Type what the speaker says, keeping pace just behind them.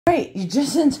Alright, you're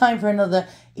just in time for another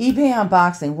eBay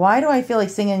unboxing. Why do I feel like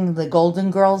singing the Golden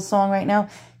Girls song right now?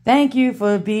 Thank you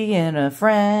for being a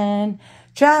friend.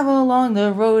 Travel along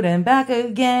the road and back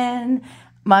again.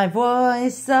 My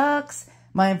voice sucks.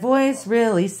 My voice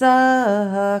really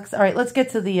sucks. Alright, let's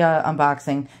get to the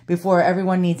unboxing before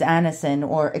everyone needs Anacin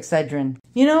or Excedrin.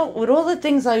 You know, with all the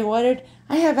things I ordered,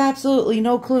 I have absolutely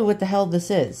no clue what the hell this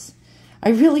is. I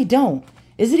really don't.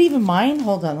 Is it even mine?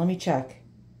 Hold on, let me check.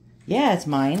 Yeah, it's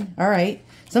mine. All right.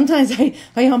 Sometimes I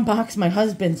unbox my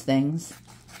husband's things.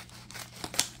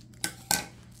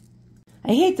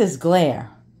 I hate this glare.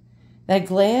 That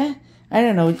glare, I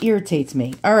don't know, it irritates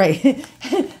me. All right.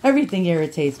 Everything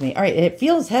irritates me. All right, it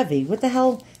feels heavy. What the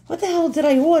hell did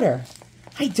I order?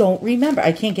 I don't remember.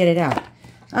 I can't get it out.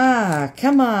 Ah,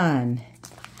 come on.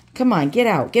 Come on, get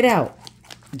out. Get out.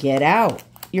 Get out.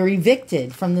 You're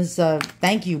evicted from this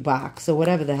thank you box or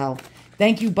whatever the hell.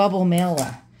 Thank you bubble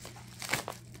mailer.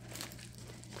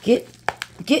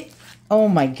 Get, oh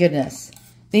my goodness.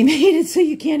 They made it so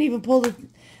you can't even pull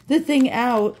the thing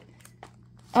out.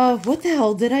 What the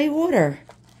hell did I order?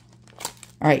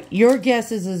 All right, your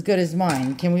guess is as good as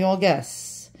mine. Can we all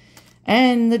guess?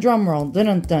 And the drum roll. Dun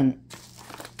dun dun.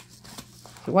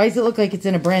 Why does it look like it's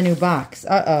in a brand new box?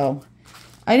 Uh-oh.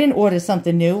 I didn't order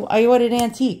something new. I ordered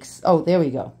antiques. Oh, there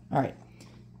we go. All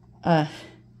right.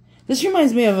 This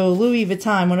reminds me of a Louis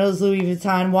Vuitton, one of those Louis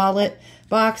Vuitton wallet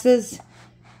boxes.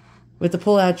 With the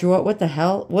pull-out drawer. What the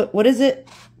hell? What is it?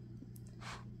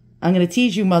 I'm going to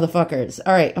tease you, motherfuckers.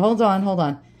 All right, hold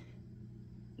on.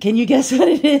 Can you guess what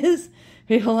it is?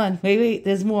 Wait, hold on. Wait.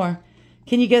 There's more.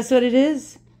 Can you guess what it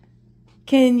is?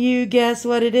 Can you guess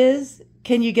what it is?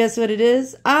 Can you guess what it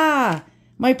is? Ah,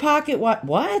 my pocket watch.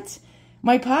 What?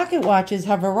 My pocket watches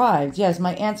have arrived. Yes,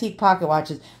 my antique pocket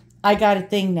watches. I got a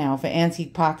thing now for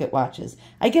antique pocket watches.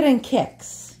 I get in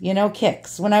Kicks. You know,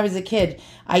 Kicks. When I was a kid,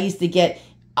 I used to get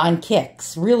on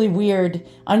Kicks, really weird,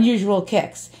 unusual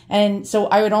Kicks. And so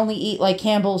I would only eat like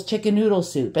Campbell's chicken noodle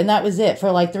soup. And that was it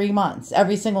for like 3 months,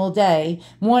 every single day,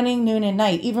 morning, noon, and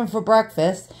night, even for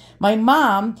breakfast. My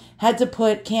mom had to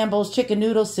put Campbell's chicken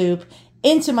noodle soup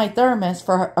into my thermos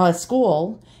for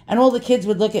school. And all the kids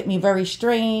would look at me very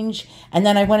strange. And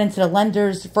then I went into the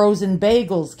Lender's frozen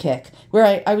bagels kick,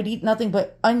 where I would eat nothing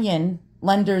but onion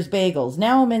Lender's bagels.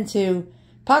 Now I'm into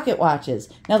pocket watches.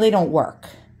 Now they don't work.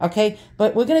 Okay,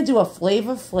 but we're going to do a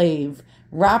Flavor Flav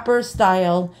wrapper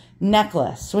style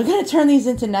necklace. We're going to turn these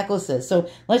into necklaces. So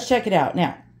let's check it out.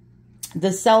 Now,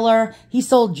 the seller, he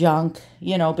sold junk,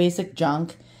 you know, basic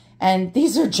junk. And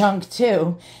these are junk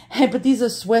too. But these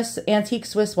are antique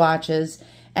Swiss watches.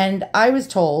 And I was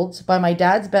told by my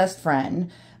dad's best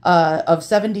friend of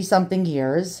 70-something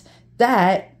years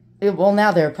that, well,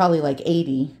 now they're probably like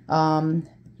 80.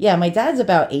 Yeah, my dad's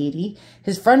about 80.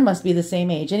 His friend must be the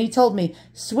same age. And he told me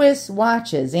Swiss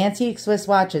watches, antique Swiss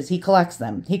watches, he collects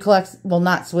them. He collects, well,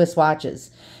 not Swiss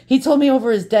watches. He told me over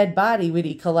his dead body would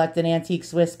he collect an antique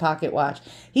Swiss pocket watch.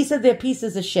 He said they're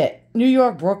pieces of shit. New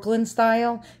York, Brooklyn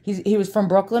style. He was from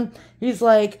Brooklyn. He's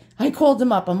like, I called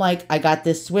him up. I'm like, I got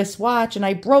this Swiss watch and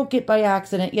I broke it by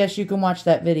accident. Yes, you can watch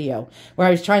that video where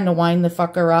I was trying to wind the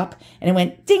fucker up and it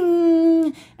went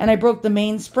ding and I broke the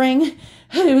mainspring.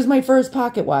 It was my first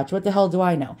pocket watch. What the hell do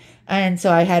I know? And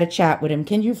so I had a chat with him.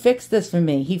 Can you fix this for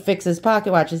me? He fixes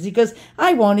pocket watches. He goes,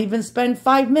 I won't even spend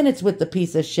 5 minutes with the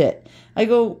piece of shit. I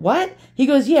go, what? He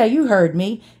goes, yeah, you heard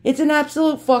me. It's an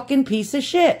absolute fucking piece of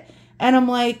shit. And I'm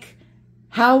like,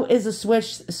 how is a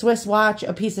Swiss watch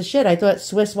a piece of shit? I thought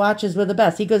Swiss watches were the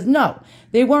best. He goes, no,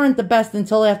 they weren't the best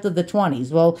until after the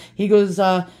 20s. Well, he goes,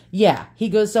 yeah. He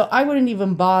goes, so I wouldn't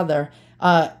even bother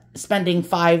spending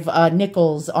 5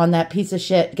 nickels on that piece of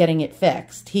shit getting it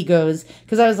fixed. He goes,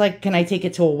 because I was like, can I take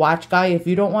it to a watch guy if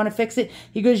you don't want to fix it?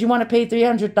 He goes, you want to pay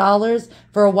 $300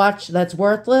 for a watch that's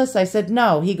worthless? I said,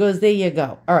 no. He goes, there you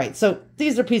go. All right, so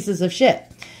these are pieces of shit.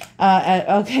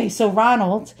 Okay, so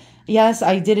Ronald, yes,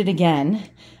 I did it again.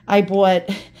 I bought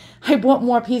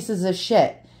more pieces of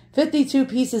shit. 52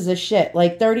 pieces of shit,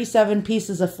 like 37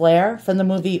 pieces of flair from the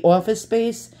movie Office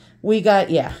Space. We got,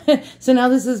 yeah. So now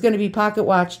this is going to be pocket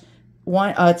watch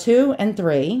 1, 2, and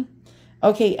 3.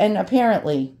 Okay, and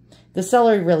apparently the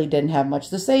seller really didn't have much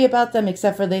to say about them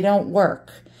except for they don't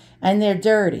work. And they're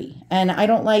dirty. And I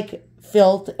don't like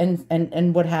filth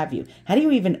and what have you. How do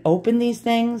you even open these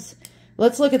things?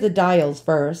 Let's look at the dials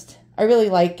first. I really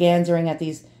like gansering at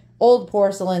these old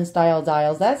porcelain style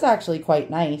dials. That's actually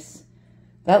quite nice.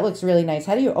 That looks really nice.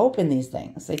 How do you open these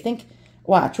things? I think,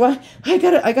 watch. What? I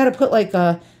gotta put like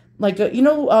a, you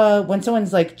know, when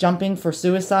someone's like jumping for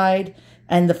suicide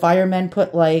and the firemen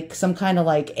put like some kind of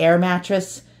like air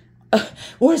mattress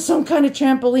Or some kind of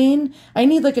trampoline. I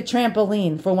need like a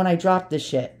trampoline for when I drop this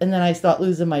shit. And then I start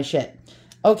losing my shit.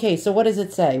 Okay, so what does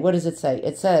it say? What does it say?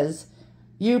 It says,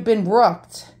 you've been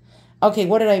rooked. Okay,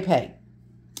 what did I pay?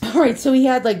 All right, so he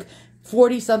had like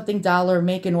 $40-something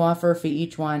make an offer for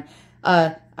each one.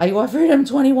 I offered him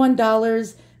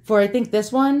 $21 for, I think,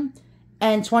 this one.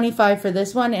 And $25 for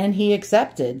this one. And he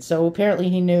accepted. So apparently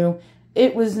he knew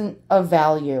it wasn't of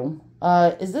value.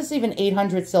 Is this even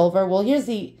 800 silver? Well, here's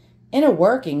the inner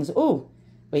workings. Ooh,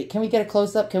 wait, can we get a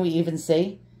close-up? Can we even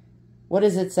see? What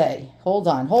does it say? Hold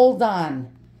on, hold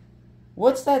on.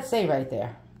 What's that say right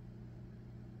there?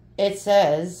 It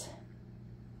says,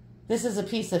 this is a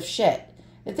piece of shit.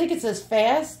 I think it says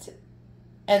fast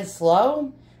and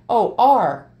slow. Oh,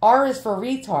 R. R is for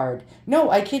retard. No,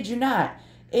 I kid you not.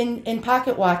 In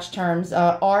pocket watch terms,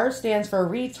 R stands for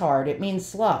retard. It means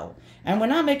slow. And we're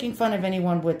not making fun of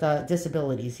anyone with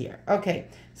disabilities here. Okay,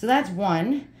 so that's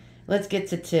one. Let's get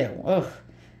to two. Oh,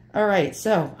 all right.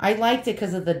 So I liked it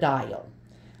because of the dial.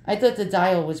 I thought the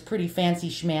dial was pretty fancy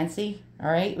schmancy.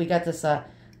 All right, we got this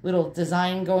little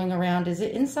design going around. Is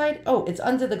it inside? Oh, it's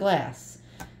under the glass.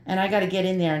 And I got to get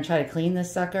in there and try to clean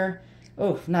this sucker.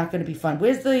 Oh, not going to be fun.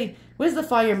 Where's the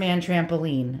fireman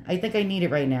trampoline? I think I need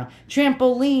it right now.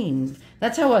 Trampoline.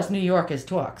 That's how us New Yorkers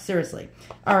talk. Seriously.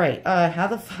 All right. How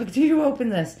the fuck do you open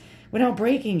this without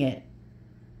breaking it?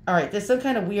 All right. There's some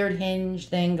kind of weird hinge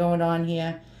thing going on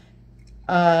here.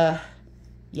 Yeah.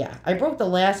 I broke the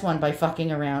last one by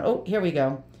fucking around. Oh, here we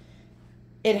go.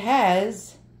 It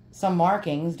has some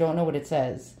markings. Don't know what it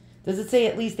says. Does it say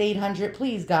at least 800?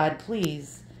 Please, God,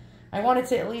 please. I want it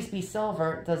to at least be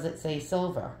silver. Does it say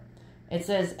silver? It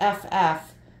says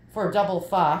FF for double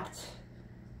fucked.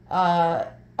 Oh,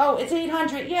 it's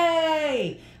 800.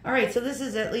 Yay! All right, so this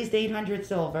is at least 800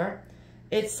 silver.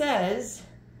 It says,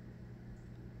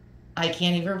 I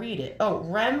can't even read it. Oh,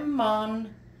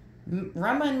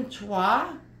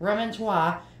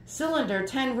 Remontois cylinder,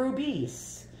 10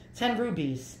 rubies. 10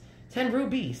 rubies. 10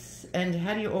 rubies. And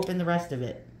how do you open the rest of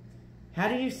it? How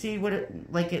do you see what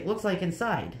it looks like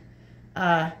inside?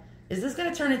 Is this going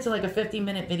to turn into like a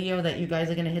 50-minute video that you guys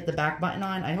are going to hit the back button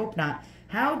on? I hope not.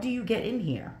 How do you get in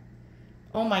here?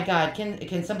 Oh my God,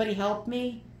 can somebody help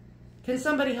me? Can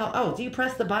somebody help? Oh, do you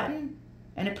press the button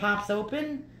and it pops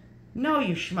open? No,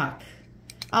 you schmuck.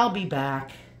 I'll be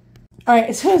back. All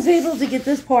right, so I was able to get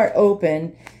this part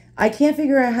open. I can't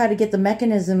figure out how to get the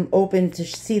mechanism open to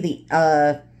see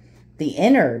the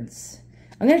innards.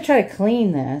 I'm going to try to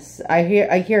clean this. I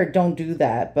hear don't do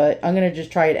that, but I'm going to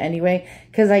just try it anyway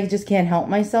because I just can't help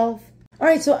myself. All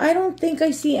right, so I don't think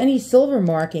I see any silver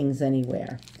markings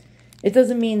anywhere. It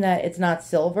doesn't mean that it's not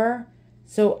silver.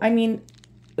 So, I mean,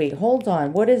 wait, hold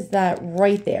on. What is that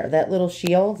right there? That little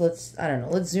shield? I don't know.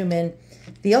 Let's zoom in.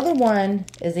 The other one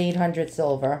is 800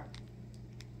 silver.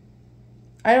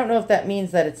 I don't know if that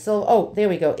means that it's silver. Oh, there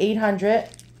we go. 800.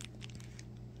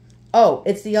 Oh,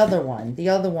 it's the other one. The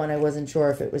other one, I wasn't sure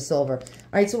if it was silver. All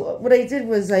right, so what I did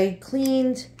was I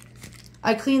cleaned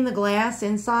the glass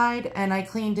inside and I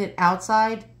cleaned it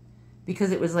outside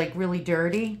because it was like really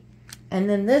dirty. And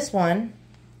then this one,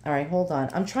 all right, hold on.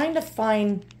 I'm trying to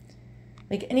find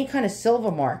like any kind of silver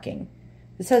marking.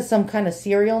 This has some kind of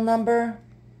serial number,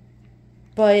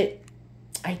 but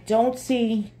I don't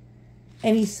see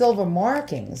any silver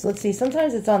markings. Let's see.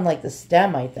 Sometimes it's on like the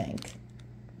stem, I think.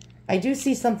 I do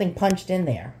see something punched in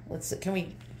there. Can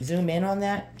we zoom in on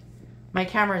that? My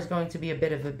camera is going to be a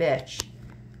bit of a bitch.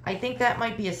 I think that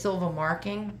might be a silver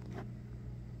marking.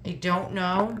 I don't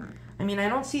know. I mean, I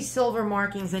don't see silver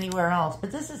markings anywhere else,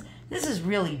 but this is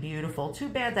really beautiful. Too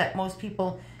bad that most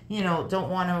people, you know, don't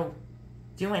want to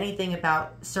do anything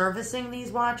about servicing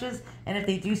these watches. And if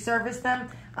they do service them,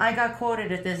 I got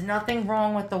quoted, if there's nothing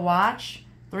wrong with the watch,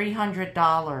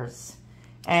 $300.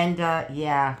 And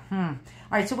yeah, All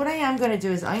right, so what I am going to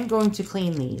do is I'm going to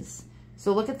clean these.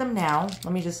 So look at them now.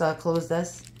 Let me just close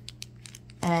this.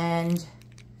 And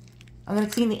I'm going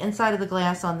to clean the inside of the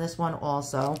glass on this one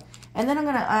also. And then I'm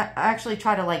going to actually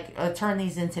try to like turn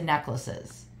these into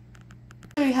necklaces.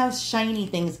 Show you how shiny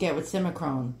things get with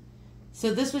Simichrome.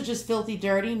 So this was just filthy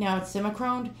dirty. Now it's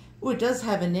Simichromed. Oh, it does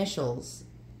have initials.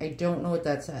 I don't know what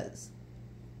that says.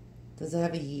 Does it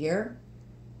have a year?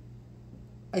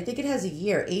 I think it has a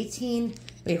year. 18.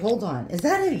 Wait, hold on. Is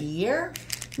that a year?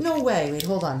 No way. Wait,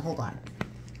 hold on. Hold on.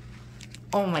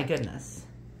 Oh my goodness.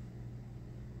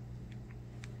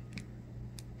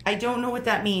 I don't know what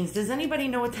that means. Does anybody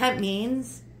know what that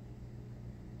means?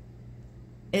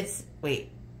 It's, wait,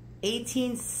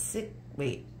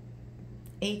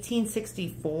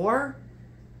 1864?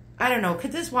 I don't know.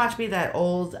 Could this watch be that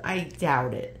old? I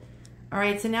doubt it. All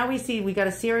right, so now we see we got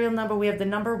a serial number. We have the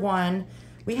number 1.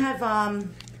 We have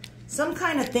some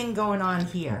kind of thing going on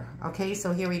here. Okay,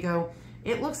 so here we go.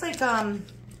 It looks like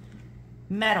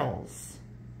metals.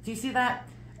 Do you see that?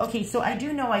 Okay, so I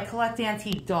do know I collect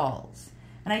antique dolls.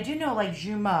 And I do know like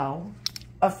Jumeau,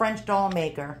 a French doll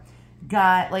maker,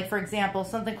 got, like, for example,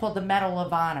 something called the Medal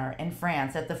of Honor in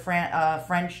France at the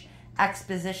French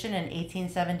Exposition in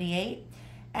 1878.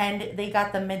 And they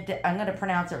got the, I'm going to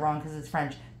pronounce it wrong because it's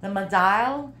French, the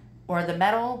Médaille or the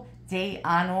Medal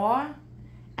d'Honneur.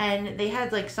 And they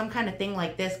had like some kind of thing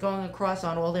like this going across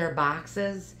on all their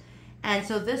boxes. And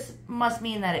so this must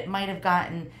mean that it might have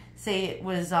gotten, say it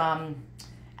was at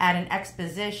an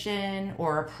exposition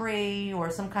or a prix or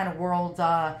some kind of world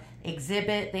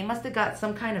exhibit. They must have got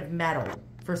some kind of medal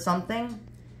for something.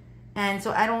 And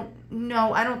so I don't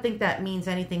know, I don't think that means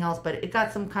anything else, but it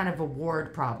got some kind of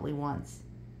award probably once.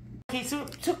 Okay, so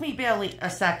it took me barely a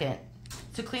second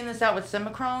to clean this out with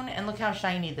Simichrome, and look how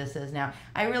shiny this is now.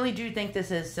 I really do think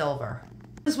this is silver.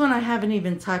 This one I haven't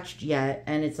even touched yet,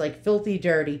 and it's like filthy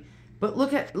dirty. But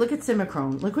look at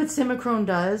Simichrome. Look what Simichrome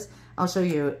does. I'll show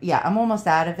you. Yeah, I'm almost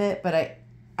out of it, but I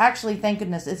actually, thank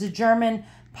goodness, it's a German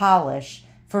polish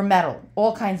for metal,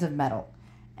 all kinds of metal.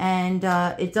 And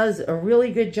it does a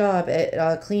really good job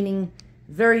at cleaning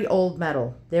very old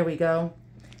metal. There we go.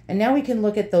 And now we can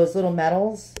look at those little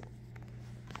medals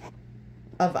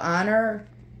of honor.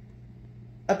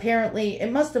 Apparently,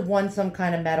 it must have won some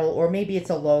kind of medal, or maybe it's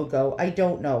a logo. I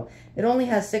don't know. It only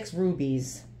has 6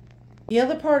 rubies. The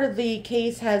other part of the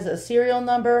case has a serial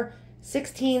number,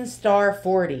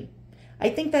 16*40. I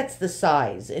think that's the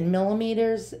size in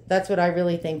millimeters. That's what I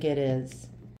really think it is.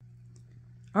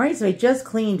 All right, so I just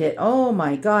cleaned it. Oh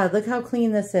my God, look how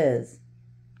clean this is.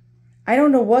 I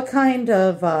don't know what kind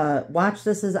of watch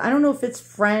this is. I don't know if it's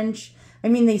French. I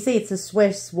mean, they say it's a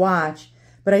Swiss watch,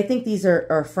 but I think these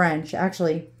are French.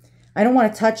 Actually, I don't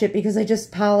want to touch it because I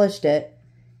just polished it.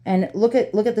 And look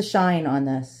at the shine on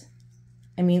this.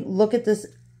 I mean, look at this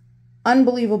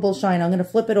unbelievable shine. I'm going to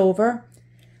flip it over.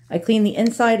 I clean the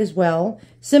inside as well.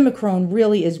 Simichrome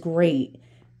really is great.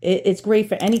 It's great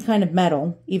for any kind of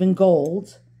metal, even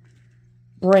gold,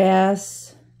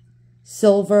 brass,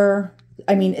 silver.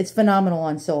 I mean, it's phenomenal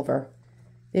on silver.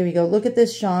 There we go. Look at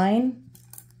this shine.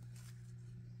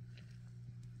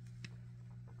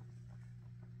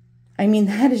 I mean,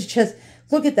 that is just,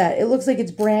 look at that. It looks like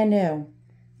it's brand new.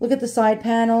 Look at the side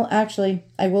panel. Actually,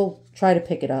 I will try to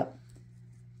pick it up.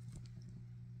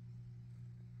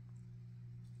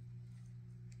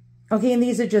 Okay, and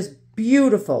these are just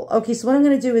beautiful. Okay, so what I'm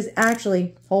going to do is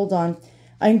actually, hold on.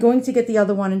 I'm going to get the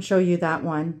other one and show you that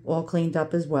one all cleaned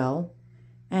up as well.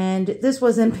 And this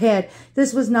wasn't bad.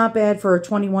 This was not bad for a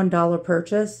 $21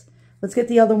 purchase. Let's get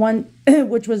the other one,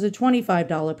 which was a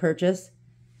 $25 purchase.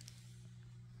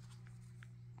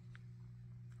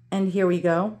 And here we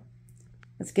go.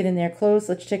 Let's get in there close.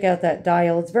 Let's check out that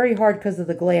dial. It's very hard because of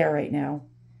the glare right now.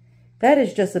 That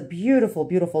is just a beautiful,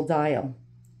 beautiful dial.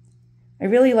 I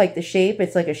really like the shape.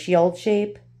 It's like a shield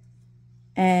shape.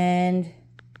 And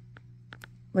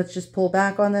let's just pull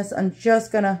back on this. I'm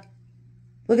just gonna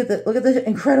look at the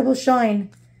incredible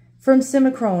shine from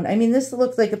Simichrome. I mean, this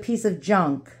looks like a piece of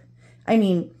junk. I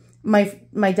mean,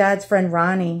 my dad's friend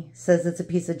Ronnie says it's a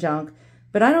piece of junk,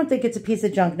 but I don't think it's a piece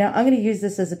of junk. Now I'm going to use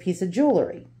this as a piece of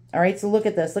jewelry. All right, so look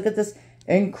at this. Look at this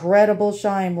incredible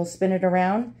shine. We'll spin it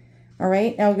around. All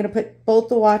right, now we're going to put both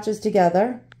the watches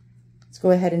together. Let's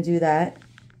go ahead and do that.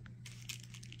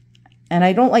 And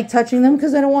I don't like touching them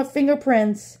because I don't want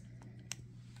fingerprints.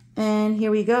 And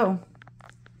here we go.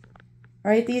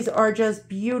 All right, these are just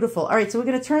beautiful. All right, so we're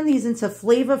going to turn these into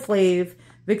Flavor Flav,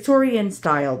 Victorian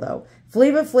style though.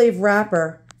 Flavor Flav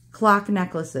wrapper clock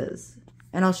necklaces.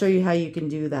 And I'll show you how you can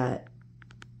do that.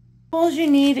 All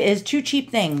you need is 2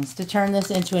 cheap things to turn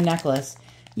this into a necklace.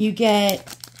 You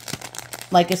get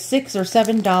like a $6 or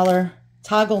 $7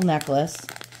 toggle necklace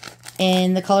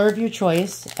in the color of your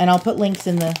choice, and I'll put links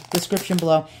in the description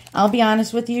below. I'll be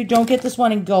honest with you, don't get this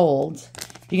one in gold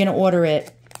if you're going to order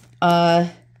it.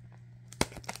 The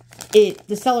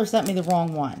seller sent me the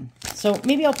wrong one. So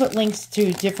maybe I'll put links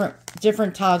to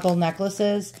different toggle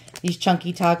necklaces, these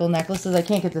chunky toggle necklaces. I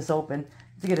can't get this open. I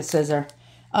have to get a scissor.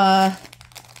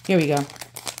 Here we go.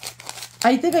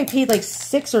 I think I paid like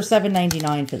 $6 or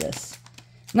 $7.99 for this.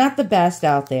 Not the best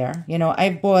out there. You know,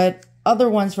 I've bought other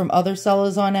ones from other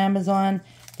sellers on Amazon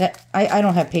that I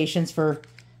don't have patience for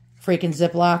freaking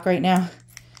Ziploc right now.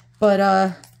 But,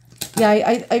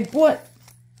 yeah, I bought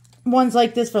ones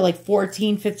like this for like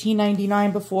 $14,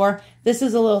 $15.99 before. This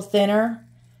is a little thinner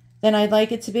than I'd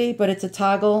like it to be, but it's a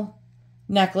toggle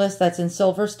necklace that's in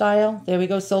silver style. There we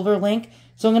go, silver link.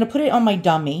 So I'm going to put it on my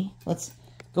dummy. Let's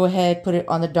go ahead, put it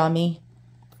on the dummy.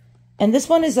 And this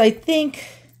one is, I think,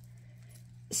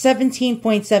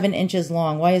 17.7 inches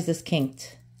long. Why is this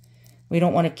kinked? We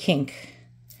don't want to kink.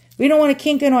 We don't want to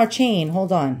kink in our chain.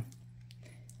 Hold on.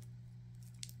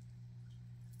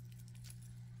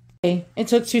 Okay, it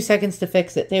took 2 seconds to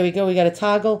fix it. There we go. We got a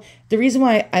toggle. The reason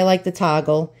why I like the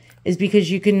toggle is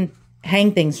because you can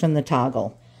hang things from the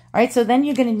toggle. All right, so then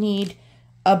you're going to need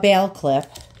a bail clip.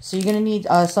 So you're going to need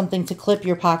something to clip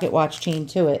your pocket watch chain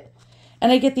to it.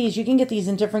 And I get these. You can get these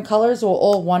in different colors or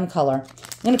all one color.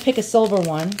 I'm going to pick a silver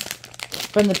one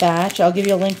from the batch. I'll give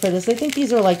you a link for this. I think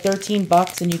these are like 13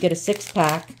 bucks and you get a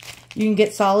 6-pack. You can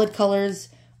get solid colors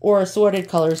or assorted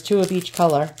colors, 2 of each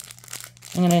color.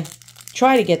 I'm going to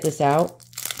try to get this out.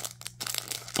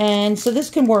 And so this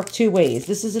can work 2 ways.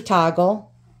 This is a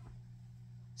toggle,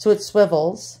 so it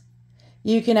swivels.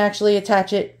 You can actually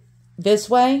attach it this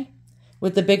way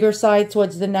with the bigger side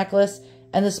towards the necklace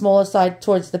and the smaller side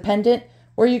towards the pendant,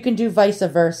 or you can do vice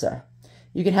versa.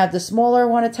 You can have the smaller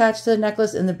one attached to the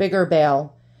necklace and the bigger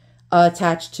bail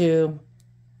attached to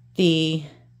the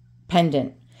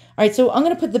pendant. All right, so I'm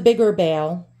going to put the bigger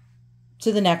bail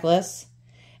to the necklace,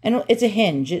 and it's a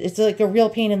hinge. It's like a real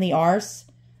pain in the arse.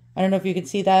 I don't know if you can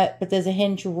see that, but there's a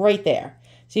hinge right there.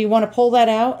 So you want to pull that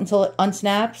out until it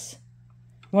unsnaps.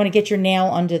 You want to get your nail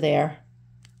under there.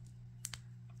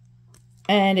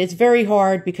 And it's very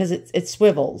hard because it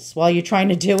swivels while you're trying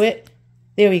to do it.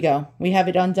 There we go. We have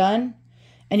it undone.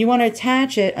 And you want to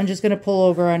attach it. I'm just going to pull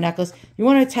over our necklace. You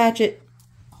want to attach it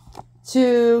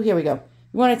to, here we go.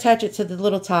 You want to attach it to the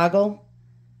little toggle.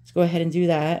 Let's go ahead and do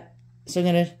that. So I'm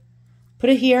going to put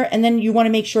it here, and then you want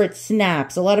to make sure it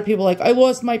snaps. A lot of people are like, I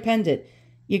lost my pendant.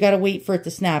 You got to wait for it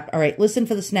to snap. All right, listen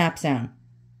for the snap sound.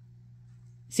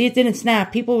 See, it didn't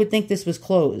snap. People would think this was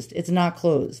closed. It's not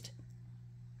closed.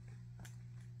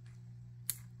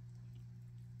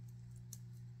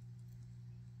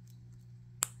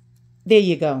 There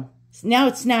you go. Now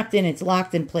it's snapped in. It's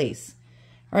locked in place.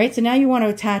 All right, so now you want to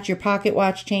attach your pocket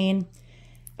watch chain.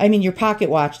 I mean, your pocket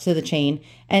watch to the chain.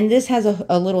 And this has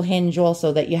a little hinge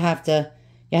also that you have to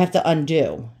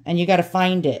undo. And you got to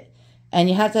find it. And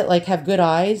you have to, like, have good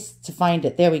eyes to find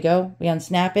it. There we go. We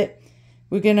unsnap it.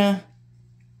 We're going to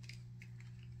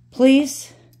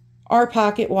place our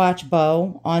pocket watch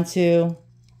bow onto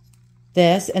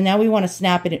this. And now we want to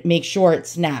snap it and make sure it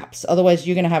snaps. Otherwise,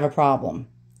 you're going to have a problem.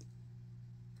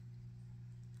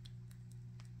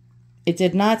 It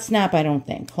did not snap, I don't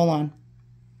think. Hold on.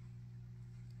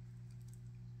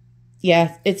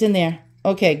 Yeah, it's in there.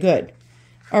 Okay, good.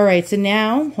 All right, so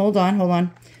now, hold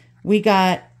on. We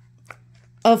got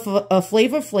a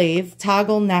Flavor Flav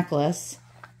toggle necklace.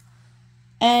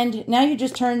 And now you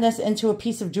just turn this into a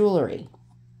piece of jewelry.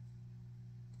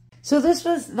 So this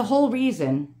was the whole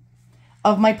reason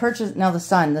of my purchase. Now the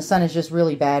sun is just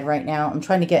really bad right now. I'm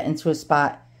trying to get into a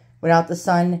spot without the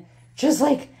sun. Just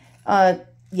like,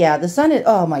 yeah, the sun is,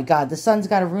 oh my God, the sun's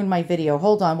got to ruin my video.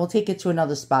 Hold on, we'll take it to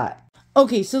another spot.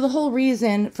 Okay, so the whole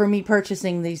reason for me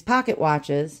purchasing these pocket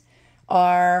watches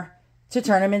are to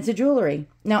turn them into jewelry.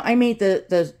 Now, I made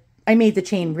the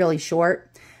chain really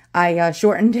short. I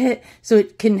shortened it so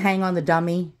it can hang on the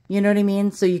dummy. You know what I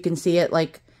mean? So you can see it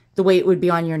like the way it would be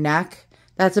on your neck.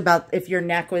 That's about, if your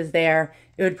neck was there,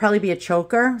 it would probably be a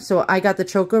choker. So I got the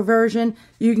choker version.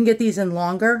 You can get these in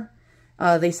longer.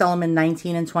 They sell them in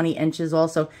 19 and 20 inches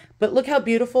also. But look how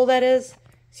beautiful that is.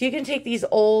 So you can take these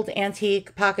old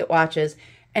antique pocket watches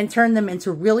and turn them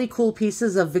into really cool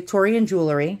pieces of Victorian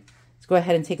jewelry. Let's go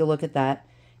ahead and take a look at that.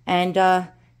 And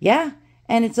yeah,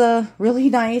 and it's really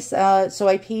nice. So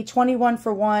I paid $21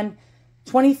 for one,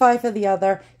 $25 for the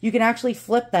other. You can actually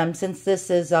flip them since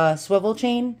this is a swivel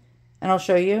chain. And I'll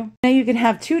show you. Now you can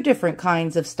have 2 different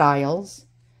kinds of styles.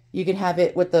 You can have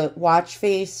it with the watch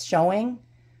face showing,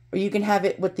 or you can have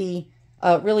it with the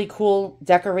really cool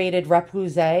decorated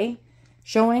repoussé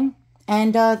showing.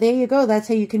 And there you go. That's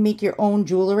how you can make your own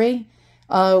jewelry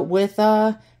with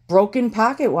broken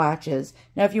pocket watches.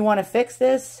 Now, if you want to fix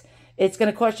this, it's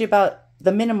going to cost you about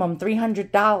the minimum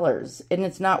 $300, and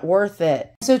it's not worth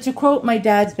it. So to quote my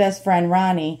dad's best friend,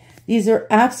 Ronnie, these are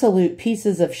absolute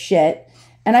pieces of shit.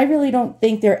 And I really don't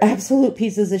think they're absolute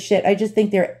pieces of shit. I just think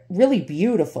they're really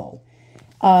beautiful.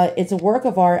 It's a work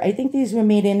of art. I think these were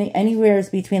made in anywhere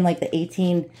between like the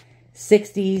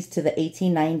 1860s to the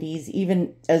 1890s,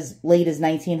 even as late as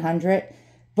 1900.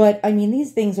 But I mean,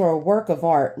 these things are a work of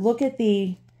art. Look at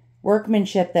the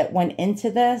workmanship that went into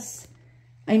this.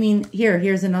 I mean,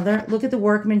 here's another. Look at the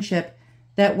workmanship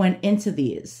that went into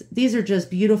these. These are just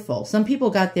beautiful. Some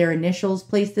people got their initials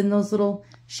placed in those little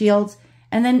shields.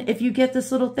 And then if you get this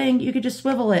little thing, you could just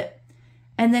swivel it.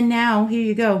 And then now, here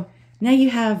you go. Now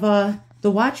you have the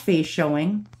watch face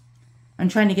showing. I'm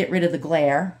trying to get rid of the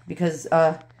glare because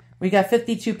we got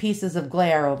 52 pieces of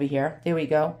glare over here. There we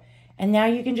go. And now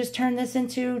you can just turn this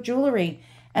into jewelry.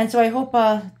 And so I hope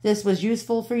this was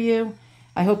useful for you.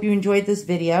 I hope you enjoyed this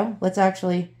video. Let's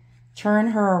actually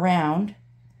turn her around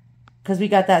because we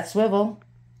got that swivel.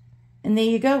 And there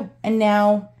you go. And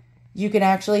now you can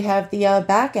actually have the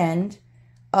back end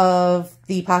of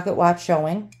the pocket watch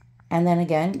showing. And then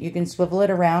again, you can swivel it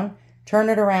around, turn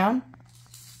it around.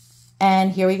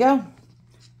 And here we go.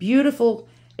 Beautiful.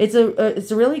 It's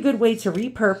a really good way to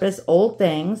repurpose old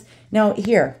things. Now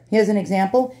here's an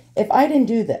example. If I didn't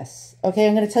do this, okay,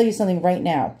 I'm going to tell you something right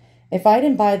now. If I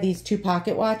didn't buy these 2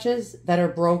 pocket watches that are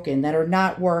broken, that are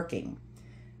not working,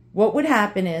 what would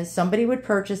happen is somebody would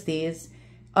purchase these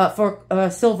for a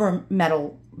silver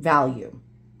metal value,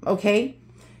 okay?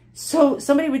 So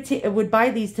somebody would buy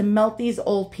these to melt these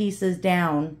old pieces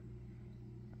down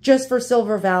just for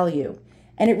silver value.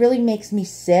 And it really makes me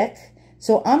sick.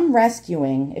 So I'm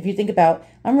rescuing, if you think about,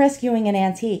 I'm rescuing an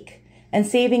antique and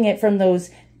saving it from those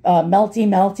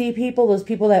melty people, those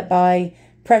people that buy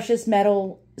precious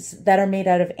metals that are made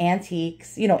out of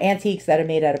antiques, you know, antiques that are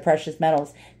made out of precious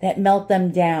metals that melt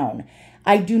them down.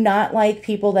 I do not like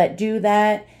people that do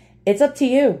that. It's up to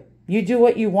you. You do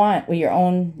what you want with your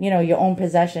own, you know, your own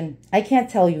possession. I can't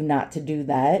tell you not to do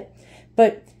that.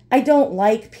 But I don't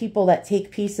like people that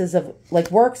take pieces of,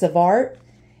 like, works of art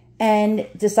and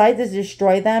decide to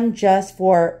destroy them just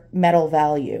for metal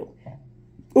value.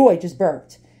 Ooh, I just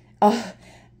burped.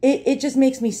 It just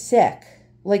makes me sick.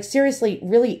 Like, seriously,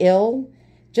 really ill,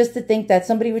 just to think that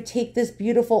somebody would take this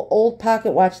beautiful old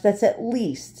pocket watch that's at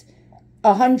least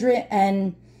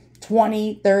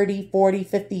 120, 30, 40,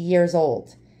 50 years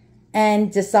old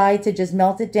and decide to just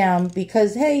melt it down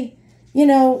because, hey, you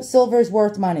know, silver's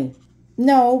worth money.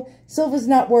 No, silver's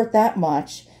not worth that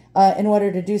much in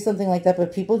order to do something like that.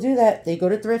 But people do that. They go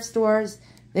to thrift stores.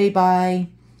 They buy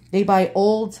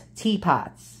old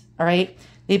teapots, all right?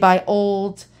 They buy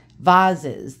old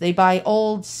vases. They buy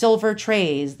old silver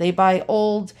trays. They buy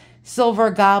old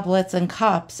silver goblets and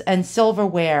cups and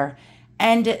silverware.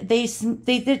 And they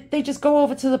just go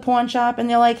over to the pawn shop and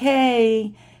they're like,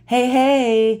 hey,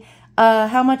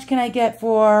 how much can I get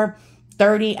for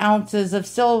 30 ounces of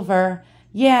silver?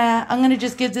 Yeah, I'm going to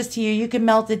just give this to you. You can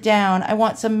melt it down. I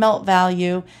want some melt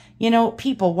value. You know,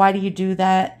 people, why do you do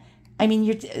that? I mean,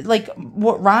 you're like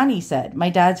what Ronnie said, my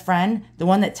dad's friend, the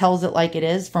one that tells it like it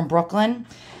is from Brooklyn.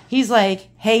 He's like,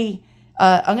 hey,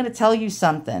 I'm going to tell you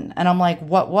something. And I'm like,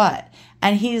 what?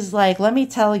 And he's like, let me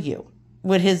tell you,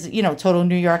 with his, you know, total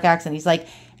New York accent. He's like,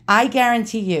 I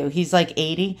guarantee you, he's like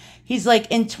 80. He's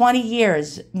like, in 20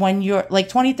 years, when you're like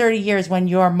 20, 30 years, when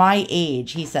you're my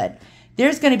age, he said,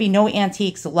 there's going to be no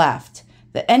antiques left.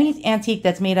 Any antique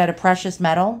that's made out of precious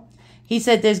metal, he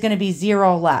said there's going to be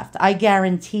 0 left. I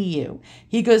guarantee you.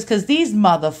 He goes, because these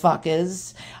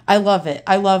motherfuckers, I love it.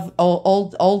 I love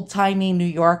old-timey New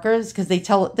Yorkers because they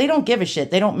don't give a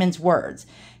shit. They don't mince words.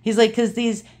 He's like, because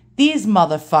these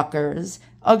motherfuckers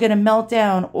are going to melt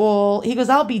down all. He goes,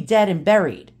 I'll be dead and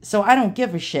buried. So I don't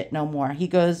give a shit no more. He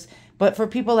goes, but for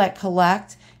people that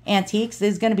collect antiques,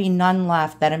 there's going to be none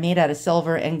left that are made out of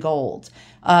silver and gold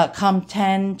come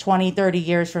 10, 20, 30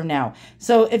 years from now.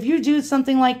 So if you do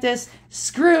something like this,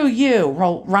 screw you,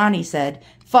 Ronnie said.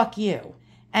 Fuck you.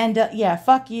 And yeah,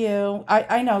 fuck you.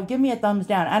 I know, give me a thumbs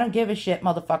down. I don't give a shit,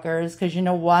 motherfuckers, because you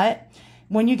know what?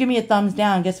 When you give me a thumbs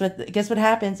down, guess what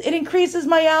happens? It increases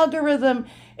my algorithm.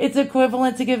 It's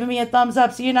equivalent to giving me a thumbs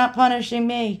up, so you're not punishing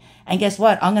me. And guess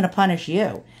what? I'm going to punish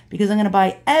you because I'm going to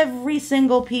buy every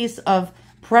single piece of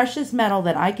precious metal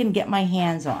that I can get my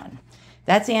hands on.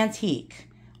 That's antique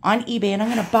on eBay, and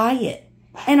I'm going to buy it.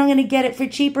 And I'm going to get it for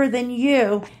cheaper than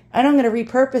you. And I'm going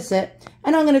to repurpose it.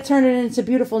 And I'm going to turn it into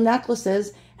beautiful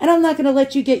necklaces. And I'm not going to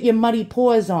let you get your muddy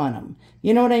paws on them.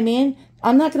 You know what I mean?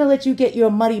 I'm not going to let you get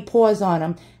your muddy paws on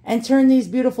them and turn these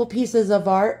beautiful pieces of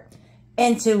art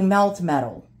into melt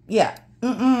metal. Yeah.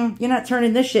 You're not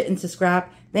turning this shit into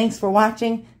scrap. Thanks for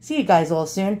watching. See you guys all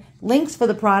soon. Links for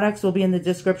the products will be in the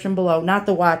description below. Not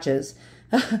the watches.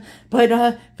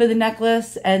 But for the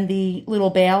necklace and the little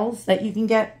bales that you can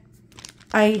get,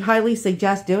 I highly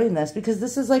suggest doing this because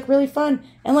this is like really fun.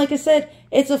 And like I said,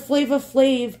 it's a Flavor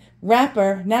Flav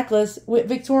wrapper necklace with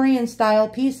Victorian style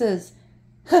pieces.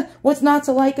 What's not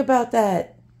to like about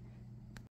that?